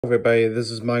Everybody,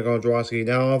 this is Michael Androsky.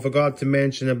 Now, I forgot to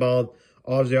mention about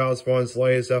Ozzy Osbourne's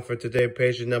latest effort today,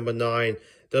 patient number 9.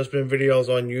 There's been videos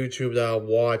on YouTube that I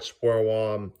watched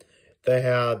where they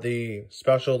had the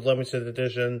special limited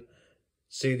edition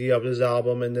CD of this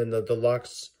album and then the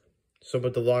deluxe,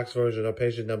 super deluxe version of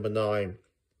patient number 9.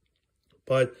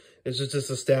 But this is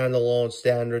just a standalone,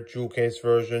 standard jewel case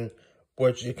version,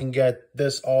 which you can get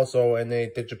this also in a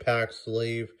digipack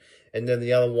sleeve. And then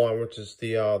the other one, which is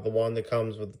the one that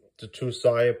comes with the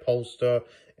two-sided poster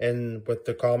and with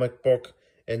the comic book.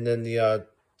 And then the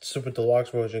super deluxe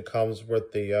version comes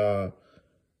with the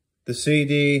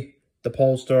CD, the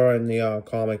poster, and the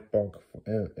comic book,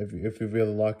 if you're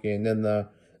really lucky. And then the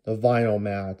vinyl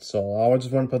mat. So I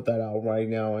just want to put that out right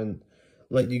now and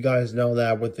let you guys know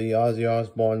that with the Ozzy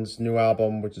Osbourne's new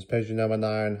album, which is patient number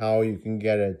 9, how you can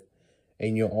get it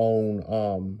in your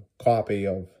own copy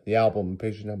of the album,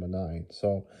 patient number 9.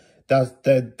 So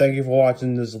thank you for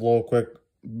watching this little quick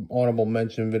honorable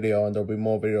mention video, and there'll be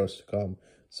more videos to come.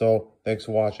 So thanks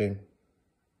for watching.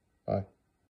 Bye.